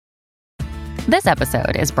This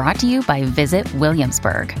episode is brought to you by Visit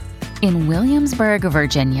Williamsburg. In Williamsburg,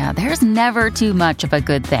 Virginia, there's never too much of a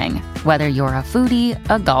good thing. Whether you're a foodie,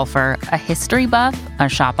 a golfer, a history buff, a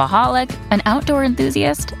shopaholic, an outdoor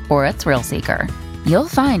enthusiast, or a thrill seeker, you'll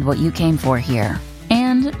find what you came for here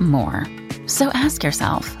and more. So ask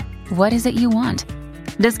yourself, what is it you want?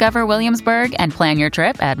 Discover Williamsburg and plan your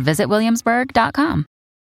trip at visitwilliamsburg.com.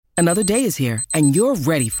 Another day is here, and you're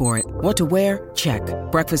ready for it. What to wear? Check.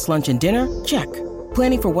 Breakfast, lunch, and dinner? Check.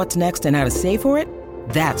 Planning for what's next and how to save for it?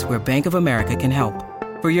 That's where Bank of America can help.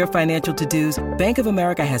 For your financial to-dos, Bank of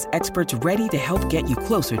America has experts ready to help get you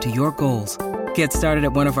closer to your goals. Get started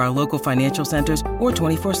at one of our local financial centers or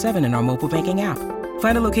 24/7 in our mobile banking app.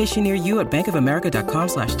 Find a location near you at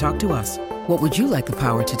bankofamerica.com/talktous. What would you like the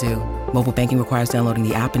power to do? Mobile banking requires downloading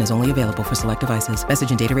the app and is only available for select devices.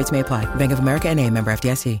 Message and data rates may apply. Bank of America N.A., member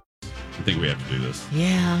FDIC. I think we have to do this.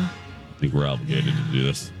 Yeah. I think we're obligated to do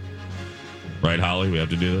this. Right, Holly? We have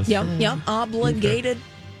to do this? Yep. Obligated.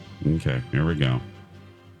 Okay, here we go.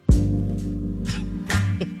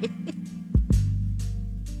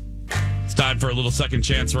 It's time for a little second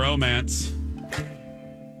chance romance,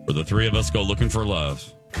 where the three of us go looking for love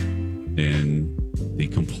in the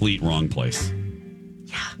complete wrong place.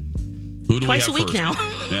 Yeah. Who do Twice we a have week first? now.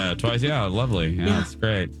 Yeah, twice. Yeah, lovely. Yeah, that's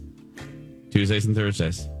great. Tuesdays and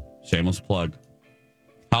Thursdays. Shameless plug.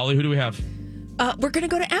 Holly, who do we have? We're going to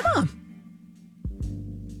go to Emma.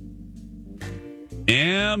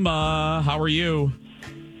 Emma, how are you?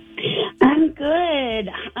 I'm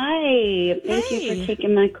good. Hi. Thank you for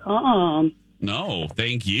taking my call. No,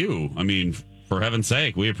 thank you. I mean, for heaven's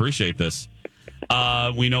sake, we appreciate this.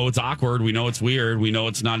 We know it's awkward. We know it's weird. We know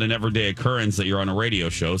it's not an everyday occurrence that you're on a radio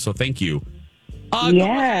show. So thank you.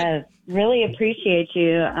 Yes, really appreciate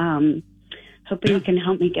you. Hoping you can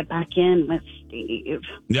help me get back in with Steve.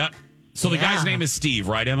 Yeah. So the guy's name is Steve,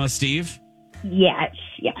 right, Emma? Steve? Yes.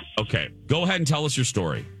 Okay. Go ahead and tell us your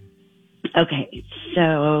story. Okay.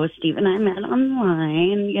 So Steve and I met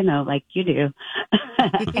online, like you do.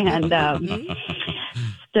 And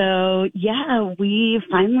so, we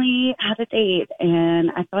finally had a date,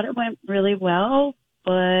 and I thought it went really well,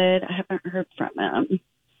 but I haven't heard from him.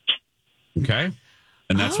 Okay.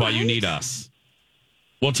 And that's why you need us.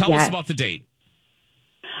 Well, tell us about the date.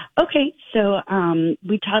 Okay. So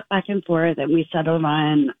we talked back and forth, and we settled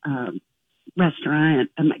on a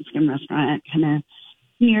Mexican restaurant, kind of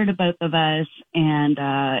near to both of us. And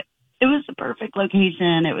it was the perfect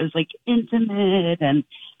location. It was like intimate and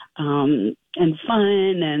fun.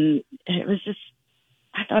 And it was just,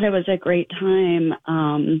 I thought it was a great time.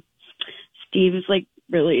 Steve is like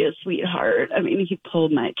really a sweetheart. I mean, he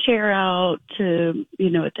pulled my chair out to,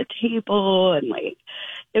 at the table, and like,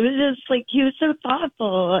 it was just like, he was so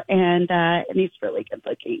thoughtful, and he's really good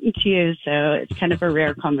looking too. So it's kind of a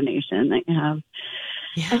rare combination that you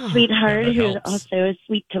have a sweetheart who's also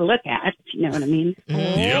sweet to look at, if you know what I mean.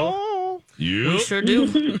 Yep. We sure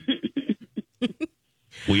do.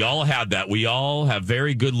 We all had that. We all have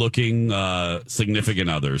very good looking significant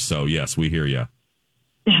others. So yes, we hear you.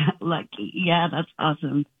 Lucky. Yeah, that's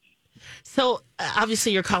awesome. So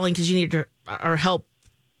obviously you're calling because you need our help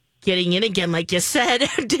getting in again, like you said.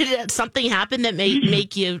 Did something happen that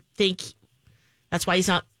make you think that's why he's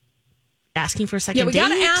not asking for a second date? Yeah, we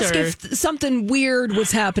got to ask if something weird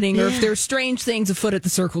was happening or if there's strange things afoot at the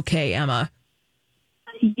Circle K, Emma.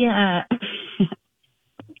 Yeah.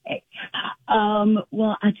 Okay.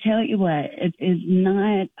 Well, I tell you what, it is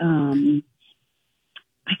not, I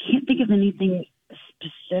can't think of anything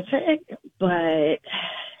specific, but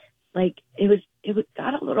like it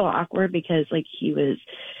got a little awkward because like it was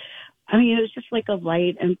just like a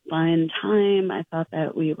light and fun time. I thought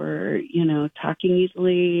that we were, talking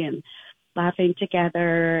easily and laughing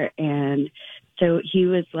together. And so he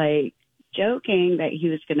was like joking that he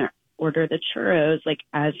was going to order the churros like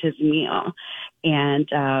as his meal. And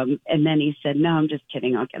then he said, no, I'm just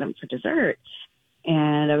kidding. I'll get them for dessert.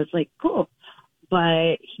 And I was like, cool.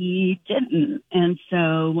 But he didn't. And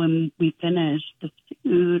so when we finished the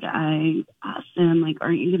food, I asked him, like,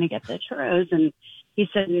 aren't you going to get the churros? And he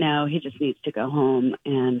said, no, he just needs to go home.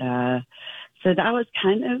 And so that was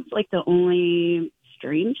kind of like the only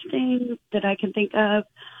strange thing that I can think of.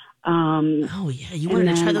 You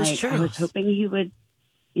wanted to try those churros. I was hoping he would,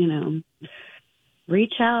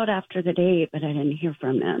 reach out after the date, but I didn't hear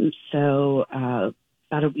from him. So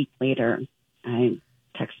about a week later, I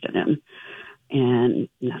texted him. And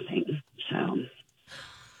nothing. So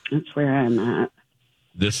that's where I'm at.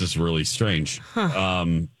 This is really strange.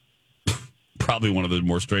 Probably one of the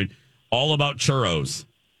more strange. All about churros.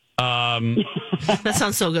 That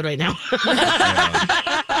sounds so good right now.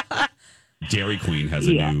 Dairy Queen has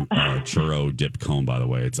a new churro dip cone, by the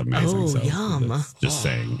way. It's amazing. Oh, yum. Just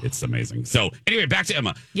saying, it's amazing. So anyway, back to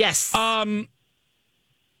Emma. Yes.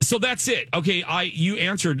 So that's it. Okay, you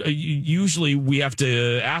answered. Usually we have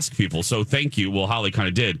to ask people, so thank you. Well, Holly kind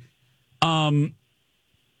of did.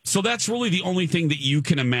 So that's really the only thing that you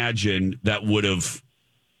can imagine that would have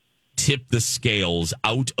tipped the scales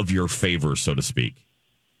out of your favor, so to speak.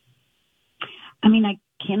 I mean, I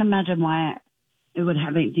can't imagine why it would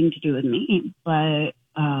have anything to do with me, but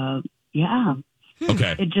yeah.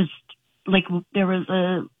 Okay. It just like there was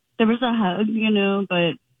a hug,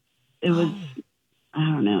 but it was I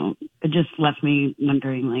don't know. It just left me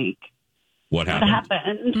wondering like what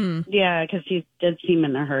happened. Yeah, because he did seem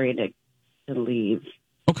in a hurry to leave.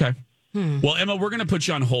 Okay. Well, Emma, we're going to put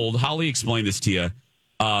you on hold. Holly explained this to you.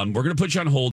 We're going to put you on hold.